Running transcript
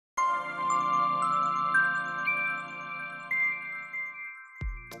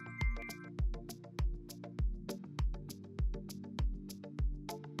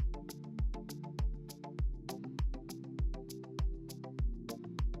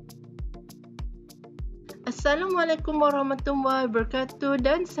Assalamualaikum warahmatullahi wabarakatuh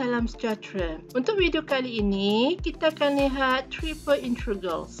dan salam sejahtera. Untuk video kali ini, kita akan lihat triple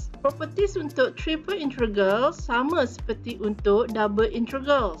integrals. Properties untuk triple integrals sama seperti untuk double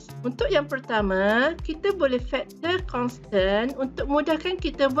integrals. Untuk yang pertama, kita boleh factor constant untuk mudahkan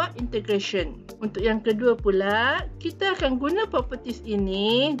kita buat integration. Untuk yang kedua pula, kita akan guna properties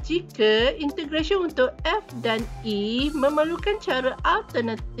ini jika integration untuk f dan e memerlukan cara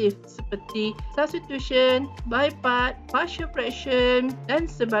alternatif seperti substitution, by part, partial fraction dan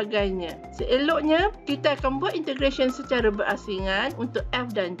sebagainya. Seeloknya, kita akan buat integration secara berasingan untuk f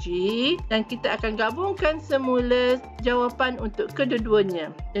dan g dan kita akan gabungkan semula jawapan untuk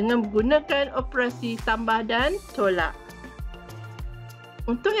kedua-duanya dengan menggunakan operasi tambah dan tolak.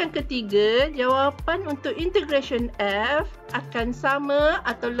 Untuk yang ketiga, jawapan untuk integration f akan sama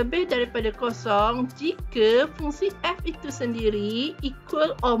atau lebih daripada kosong jika fungsi f itu sendiri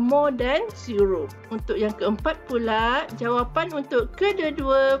equal or more than 0. Untuk yang keempat pula, jawapan untuk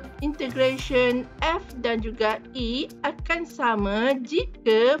kedua-dua integration f dan juga e akan sama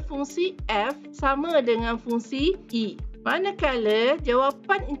jika fungsi f sama dengan fungsi e. Manakala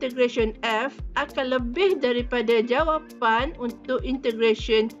jawapan integration f akan lebih daripada jawapan untuk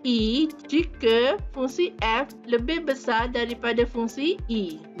integration e jika fungsi f lebih besar daripada fungsi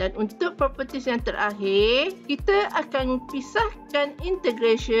e. Dan untuk properties yang terakhir, kita akan pisahkan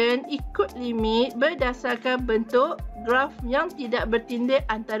integration ikut limit berdasarkan bentuk graf yang tidak bertindih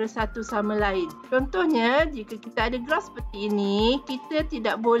antara satu sama lain. Contohnya, jika kita ada graf seperti ini, kita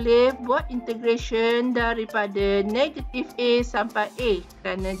tidak boleh buat integration daripada negatif A sampai A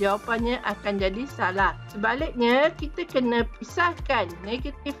kerana jawapannya akan jadi salah. Sebaliknya, kita kena pisahkan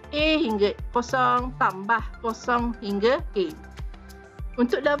negatif A hingga kosong tambah kosong hingga A.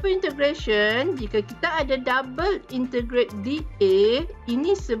 Untuk double integration, jika kita ada double integrate dA,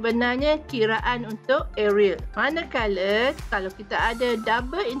 ini sebenarnya kiraan untuk area. Manakala kalau kita ada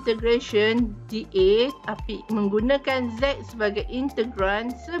double integration dA tapi menggunakan Z sebagai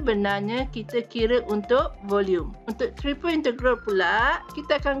integran, sebenarnya kita kira untuk volume. Untuk triple integral pula,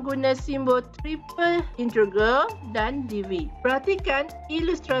 kita akan guna simbol triple integral dan dV. Perhatikan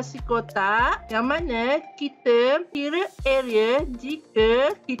ilustrasi kotak yang mana kita kira area jika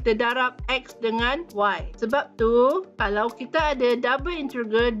kita darab X dengan Y. Sebab tu, kalau kita ada double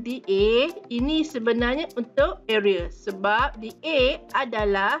integral dA, ini sebenarnya untuk area. Sebab dA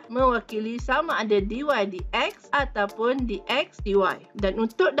adalah mewakili sama ada dy dx ataupun dx dy. Dan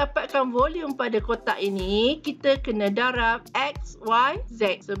untuk dapatkan volume pada kotak ini, kita kena darab X, Y,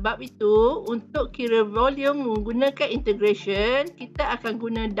 Z. Sebab itu, untuk kira volume menggunakan integration, kita akan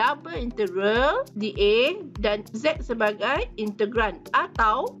guna double integral dA dan Z sebagai integran.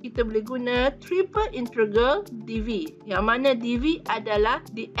 Atau kita boleh guna triple integral dV, yang mana dV adalah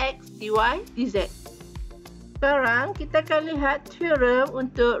dx, dy, dz. Sekarang kita akan lihat theorem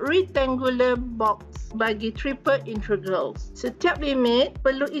untuk rectangular box bagi triple integrals. Setiap limit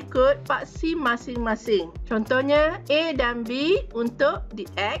perlu ikut paksi masing-masing. Contohnya A dan B untuk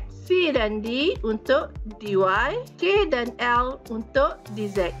dx, C dan D untuk dy, K dan L untuk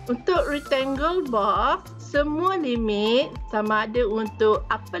dz. Untuk rectangle box, semua limit sama ada untuk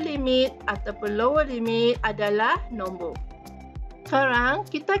upper limit ataupun lower limit adalah nombor. Sekarang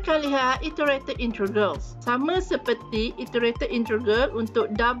kita akan lihat iterated integrals. Sama seperti iterated integral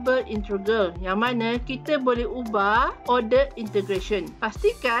untuk double integral, yang mana kita boleh ubah order integration.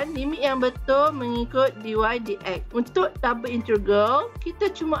 Pastikan limit yang betul mengikut dy dx. Untuk double integral,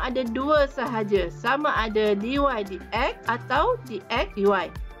 kita cuma ada dua sahaja, sama ada dy dx atau dx dy.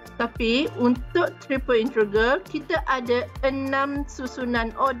 Tapi untuk triple integral, kita ada 6 susunan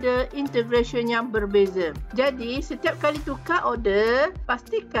order integration yang berbeza. Jadi, setiap kali tukar order,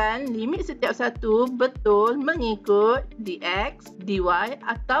 pastikan limit setiap satu betul mengikut dx, dy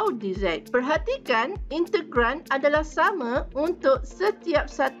atau dz. Perhatikan, integran adalah sama untuk setiap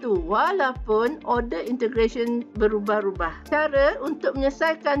satu walaupun order integration berubah-ubah. Cara untuk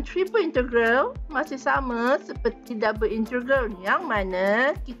menyelesaikan triple integral masih sama seperti double integral, yang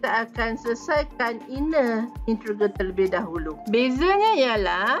mana kita akan selesaikan inner integral terlebih dahulu. Bezanya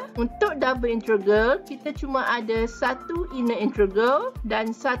ialah untuk double integral kita cuma ada satu inner integral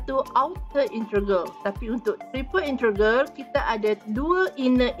dan satu outer integral. Tapi untuk triple integral kita ada dua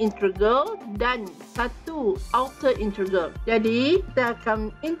inner integral dan satu outer integral. Jadi kita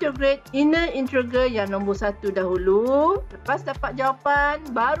akan integrate inner integral yang nombor satu dahulu. Lepas dapat jawapan,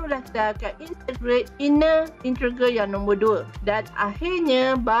 barulah kita akan integrate inner integral yang nombor dua. Dan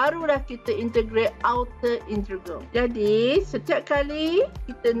akhirnya barulah kita integrate outer integral. Jadi, setiap kali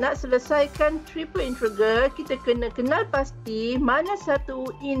kita nak selesaikan triple integral, kita kena kenal pasti mana satu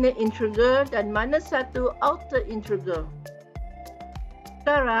inner integral dan mana satu outer integral.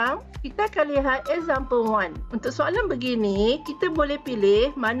 Sekarang, kita akan lihat example 1. Untuk soalan begini, kita boleh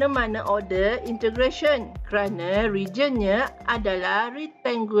pilih mana-mana order integration kerana regionnya adalah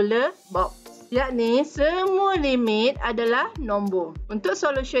rectangular box. Yakni, semua limit adalah nombor. Untuk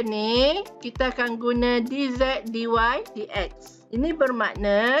solution ni, kita akan guna dz, dy, dx. Ini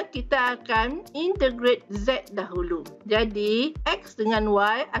bermakna kita akan integrate z dahulu. Jadi, x dengan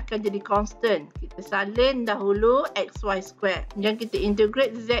y akan jadi constant. Kita salin dahulu xy square. Yang kita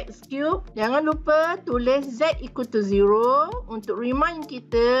integrate z cube. Jangan lupa tulis z equal to 0. Untuk remind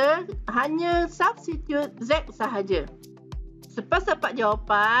kita, hanya substitute z sahaja. Selepas dapat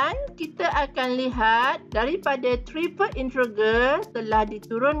jawapan, kita akan lihat daripada triple integral telah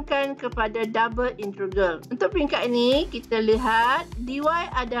diturunkan kepada double integral. Untuk peringkat ini, kita lihat dy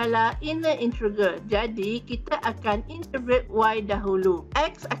adalah inner integral. Jadi, kita akan integrate y dahulu.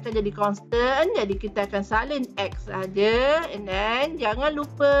 X akan jadi constant, jadi kita akan salin x saja. And then, jangan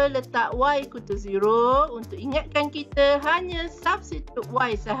lupa letak y equal to 0. Untuk ingatkan kita, hanya substitute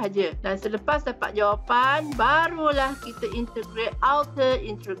y sahaja. Dan selepas dapat jawapan, barulah kita integrate outer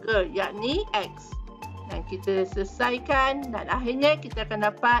integral, yakni x. Dan kita selesaikan dan akhirnya kita akan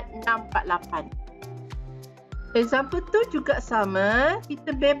dapat 648. Example tu juga sama.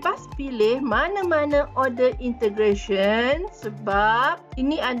 Kita bebas pilih mana-mana order integration sebab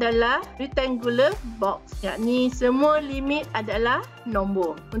ini adalah rectangular box. Yakni semua limit adalah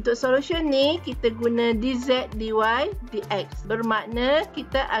nombor. Untuk solution ni, kita guna dz, dy, dx. Bermakna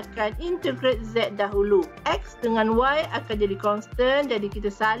kita akan integrate z dahulu. X dengan y akan jadi constant, jadi kita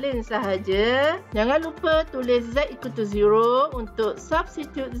salin sahaja. Jangan lupa tulis z equal to 0 untuk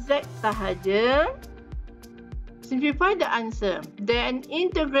substitute z sahaja. Simplify the answer. Then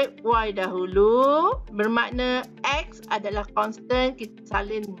integrate y dahulu. Bermakna x adalah constant, kita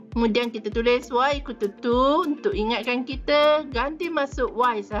salin. Kemudian kita tulis y equal to 2. Untuk ingatkan kita, ganti masuk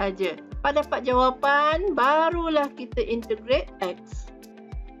y sahaja. Pada dapat jawapan, barulah kita integrate x.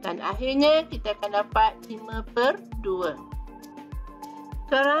 Dan akhirnya kita akan dapat 5/2.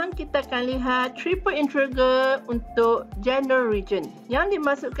 Sekarang kita akan lihat triple integral untuk general region. Yang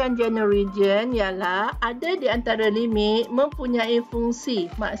dimasukkan general region ialah ada di antara limit mempunyai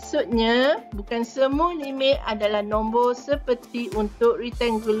fungsi. Maksudnya, bukan semua limit adalah nombor seperti untuk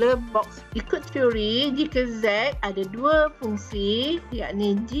rectangular box. Ikut teori, jika z ada dua fungsi,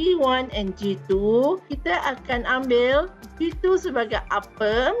 yakni G1 dan G2, kita akan ambil G2 sebagai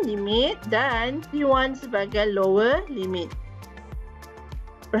upper limit dan G1 sebagai lower limit.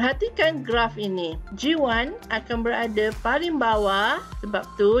 Perhatikan graf ini. G1 akan berada paling bawah, sebab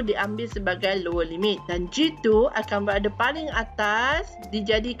tu diambil sebagai lower limit. Dan G2 akan berada paling atas,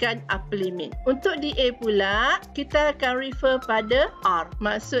 dijadikan upper limit. Untuk DA pula, kita akan refer pada R.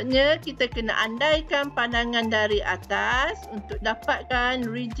 Maksudnya, kita kena andaikan pandangan dari atas untuk dapatkan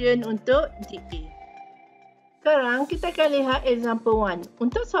region untuk DA. Sekarang kita akan lihat example 1.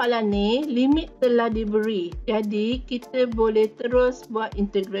 Untuk soalan ni, limit telah diberi. Jadi, kita boleh terus buat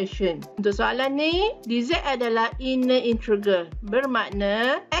integration. Untuk soalan ni, dz adalah inner integral.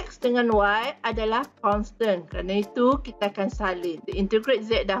 Bermakna, x dengan y adalah constant. Kerana itu, kita akan salin. Kita integrate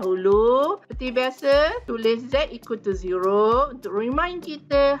z dahulu. Seperti biasa, tulis z equal to 0. Untuk remind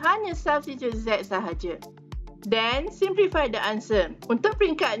kita, hanya substitute z sahaja. Then, simplify the answer. Untuk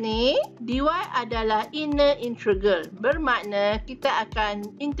peringkat ni, dy adalah inner integral. Bermakna, kita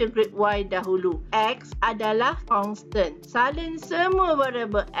akan integrate y dahulu. X adalah constant. Salin semua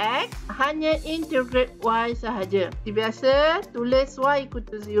variable x, hanya integrate y sahaja. Seperti biasa, tulis y equal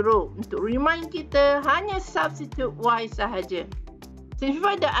to 0. Untuk remind kita, hanya substitute y sahaja.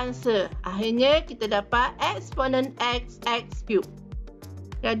 Simplify the answer. Akhirnya, kita dapat exponent x cube.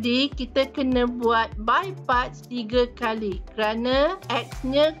 Jadi, kita kena buat by parts 3 kali kerana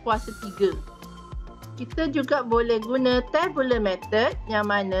x-nya kuasa 3. Kita juga boleh guna tabular method yang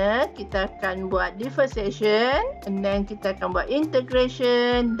mana kita akan buat differentiation and then kita akan buat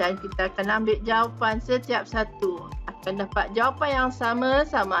integration dan kita akan ambil jawapan setiap satu. Akan dapat jawapan yang sama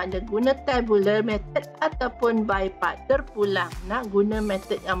ada guna tabular method ataupun by part. Terpulang nak guna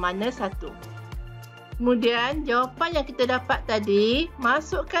method yang mana satu. Kemudian, jawapan yang kita dapat tadi,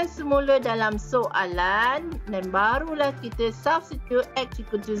 masukkan semula dalam soalan dan barulah kita substitute x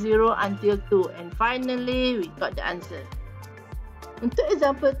equal to 0 until 2. And finally, we got the answer. Untuk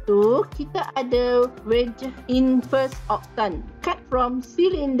example tu, kita ada wedge inverse octant. cut from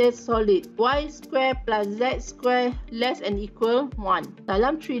cylinder solid. Y square plus Z square less and equal 1.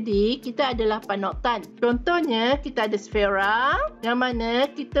 Dalam 3D, kita ada 8 oktan. Contohnya, kita ada sfera yang mana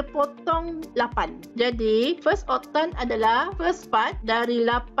kita potong 8. Jadi, first oktan adalah first part dari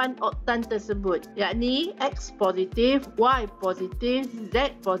 8 oktan tersebut, yakni X positif, Y positif,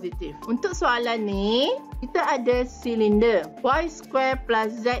 Z positif. Untuk soalan ni, kita ada silinder Y square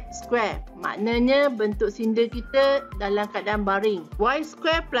plus Z square. Maknanya bentuk silinder kita dalam keadaan baring. Y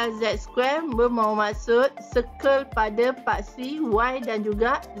square plus Z square bermaksud circle pada paksi Y dan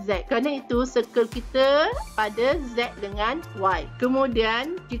juga Z. Kerana itu circle kita pada Z dengan Y.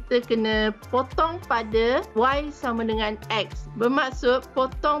 Kemudian kita kena potong pada Y sama dengan X. Bermaksud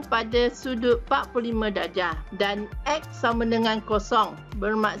potong pada sudut 45 darjah. Dan X sama dengan kosong.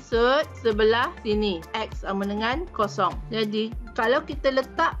 Bermaksud sebelah sini. X sama dengan kosong. Jadi kalau kita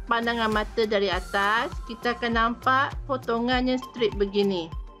letak pandangan mata dari atas, kita akan nampak potongannya straight begini.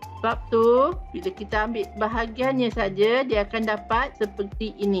 Sebab tu, bila kita ambil bahagiannya saja, dia akan dapat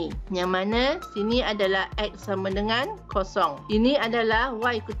seperti ini. Yang mana sini adalah X sama dengan kosong. Ini adalah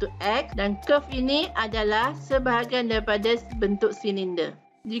Y equal to X dan curve ini adalah sebahagian daripada bentuk silinder.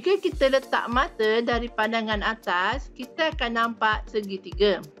 Jika kita letak mata dari pandangan atas, kita akan nampak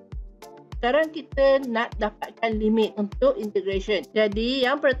segitiga. Sekarang kita nak dapatkan limit untuk integration. Jadi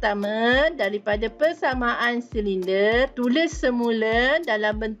yang pertama, daripada persamaan silinder, tulis semula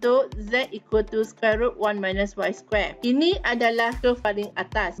dalam bentuk Z equal to square root 1 minus Y square. Ini adalah curve paling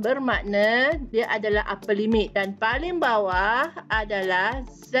atas. Bermakna dia adalah upper limit. Dan paling bawah adalah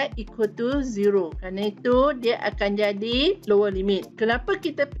Z equal to 0. Kerana itu dia akan jadi lower limit. Kenapa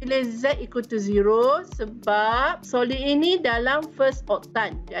kita pilih Z equal to 0? Sebab solid ini dalam first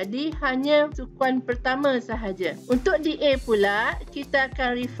octan. Jadi hanya sukuan pertama sahaja. Untuk DA pula, kita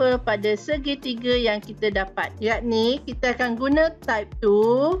akan refer pada segitiga yang kita dapat. Yakni, kita akan guna type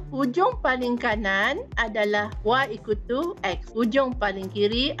 2. Hujung paling kanan adalah Y equal to X. Hujung paling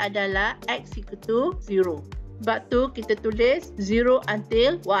kiri adalah X equal to 0. Sebab tu, kita tulis 0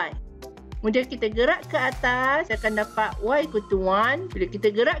 until Y. Kemudian kita gerak ke atas, kita akan dapat Y equal to 1. Bila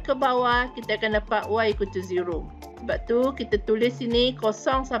kita gerak ke bawah, kita akan dapat Y equal to 0. Sebab tu kita tulis sini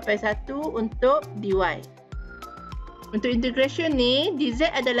 0 sampai 1 untuk dy. Untuk integration ni,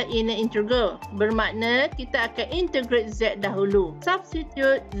 dz adalah inner integral. Bermakna kita akan integrate z dahulu.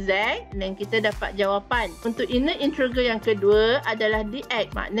 Substitute z dan kita dapat jawapan. Untuk inner integral yang kedua adalah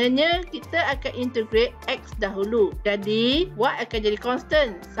dx. Maknanya kita akan integrate x dahulu. Jadi, y akan jadi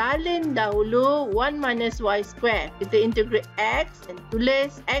constant. Salin dahulu 1 minus y square. Kita integrate x dan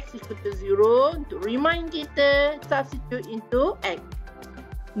tulis x equal to 0. Untuk remind kita, substitute into x.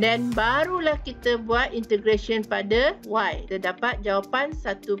 Dan barulah kita buat integration pada y. Kita dapat jawapan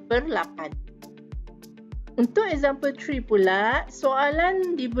 1/8. Untuk example 3 pula,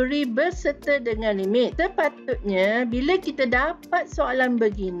 soalan diberi berserta dengan limit. Sepatutnya, bila kita dapat soalan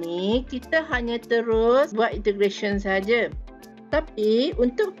begini, kita hanya terus buat integration saja. Tapi,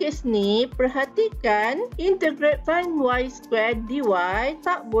 untuk kes ni, perhatikan integrate sin y square dy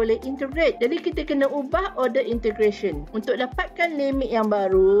tak boleh integrate. Jadi, kita kena ubah order integration. Untuk dapatkan limit yang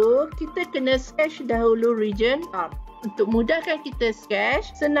baru, kita kena sketch dahulu region R. Untuk mudahkan kita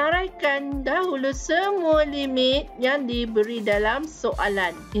sketch, senaraikan dahulu semua limit yang diberi dalam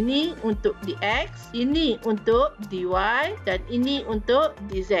soalan. Ini untuk dx, ini untuk dy dan ini untuk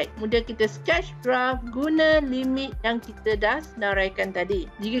dz. Kemudian kita sketch graph guna limit yang kita dah senaraikan tadi.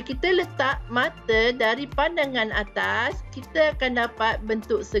 Jika kita letak mata dari pandangan atas, kita akan dapat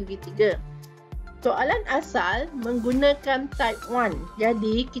bentuk segitiga. Soalan asal menggunakan type 1.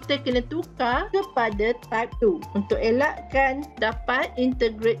 Jadi, kita kena tukar kepada type 2 untuk elakkan dapat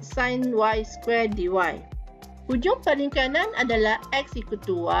integrate sin y square dy. Hujung paling kanan adalah x equal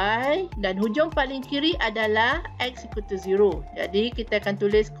to y dan hujung paling kiri adalah x equal to 0. Jadi, kita akan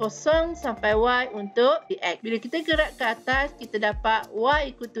tulis 0 sampai y untuk dx. Bila kita gerak ke atas, kita dapat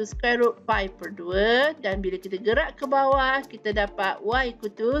y equal to square root pi per 2 dan bila kita gerak ke bawah, kita dapat y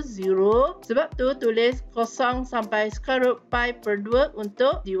equal to 0. Sebab tu, tulis 0 sampai square root pi per 2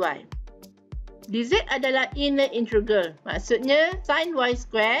 untuk dy. dz adalah inner integral. Maksudnya, sin y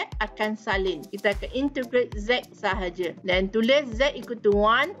square akan salin. Kita akan integrate z sahaja. Dan tulis z equal to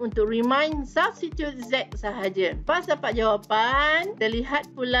 1 untuk remind substitute z sahaja. Pas dapat jawapan, kita lihat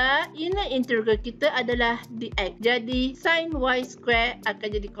pula inner integral kita adalah dx. Jadi, sin y square akan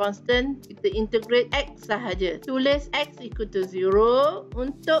jadi constant. Kita integrate x sahaja. Tulis x equal to 0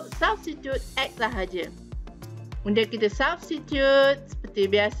 untuk substitute x sahaja. Kemudian kita substitute seperti seperti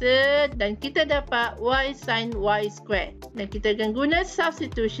biasa dan kita dapat y sin y square. Dan kita akan guna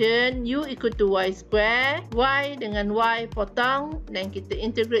substitution u equal to y square, y dengan y potong dan kita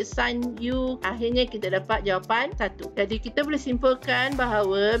integrate sin u. Akhirnya kita dapat jawapan 1. Jadi kita boleh simpulkan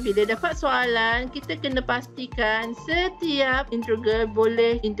bahawa bila dapat soalan, kita kena pastikan setiap integral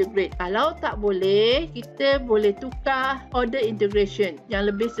boleh integrate. Kalau tak boleh, kita boleh tukar order integration yang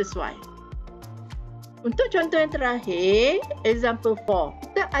lebih sesuai. Untuk contoh yang terakhir, example 4.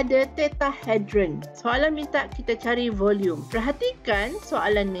 Kita ada tetrahedron. Soalan minta kita cari volume. Perhatikan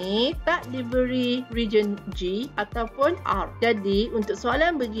soalan ni tak diberi region G ataupun R. Jadi, untuk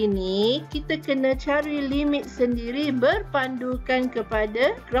soalan begini, kita kena cari limit sendiri berpandukan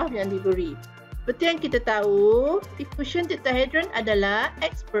kepada graf yang diberi. Seperti yang kita tahu, equation tetrahedron adalah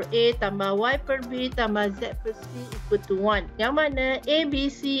x per a tambah y per b tambah z per c equal to 1. Yang mana a, b,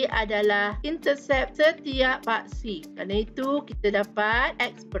 c adalah intercept setiap part c. Kerana itu, kita dapat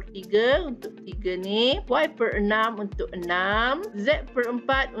x per 3 untuk 3 ni, y per 6 untuk 6, z per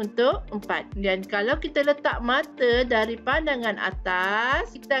 4 untuk 4. Dan kalau kita letak mata dari pandangan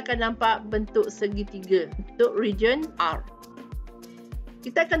atas, kita akan nampak bentuk segitiga untuk region R.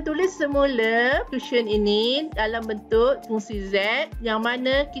 Kita akan tulis semula equation ini dalam bentuk fungsi z yang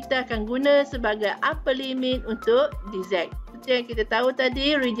mana kita akan guna sebagai upper limit untuk dz. Seperti yang kita tahu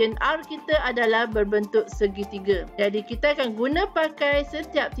tadi, region R kita adalah berbentuk segitiga. Jadi kita akan guna pakai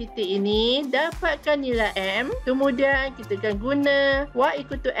setiap titik ini, dapatkan nilai m. Kemudian kita akan guna y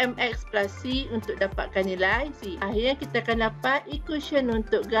equal to mx plus c untuk dapatkan nilai c. Akhirnya kita akan dapat equation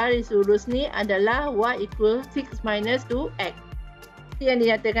untuk garis lurus ni adalah y equal 6 minus 2x. Yang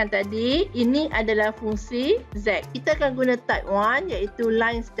dinyatakan tadi, ini adalah fungsi z. Kita akan guna type 1 iaitu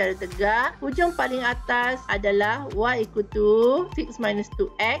line secara tegak. Hujung paling atas adalah y equal to 6 minus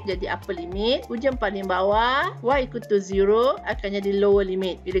 2x jadi upper limit. Hujung paling bawah y equal to 0 akan jadi lower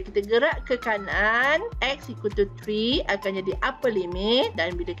limit. Bila kita gerak ke kanan, x equal to 3 akan jadi upper limit.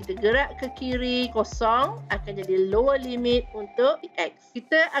 Dan bila kita gerak ke kiri, kosong akan jadi lower limit untuk x.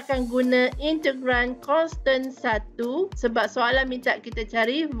 Kita akan guna integran constant 1 sebab soalan minta kita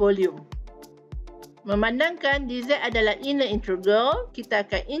cari volume. Memandangkan dz adalah inner integral, kita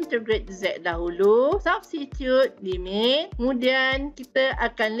akan integrate z dahulu, substitute limit, kemudian kita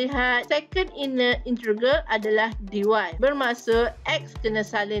akan lihat second inner integral adalah dy. Bermaksud x kena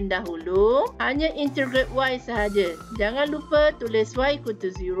salin dahulu, hanya integrate y sahaja. Jangan lupa tulis y equal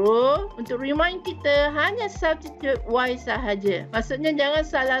to 0. Untuk remind kita, hanya substitute y sahaja. Maksudnya jangan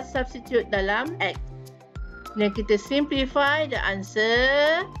salah substitute dalam x. Dan kita simplify the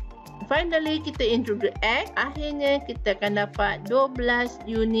answer. Finally, kita integrate x. Akhirnya, kita akan dapat 12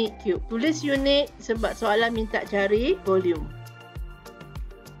 unit cube. Tulis unit sebab soalan minta cari volume.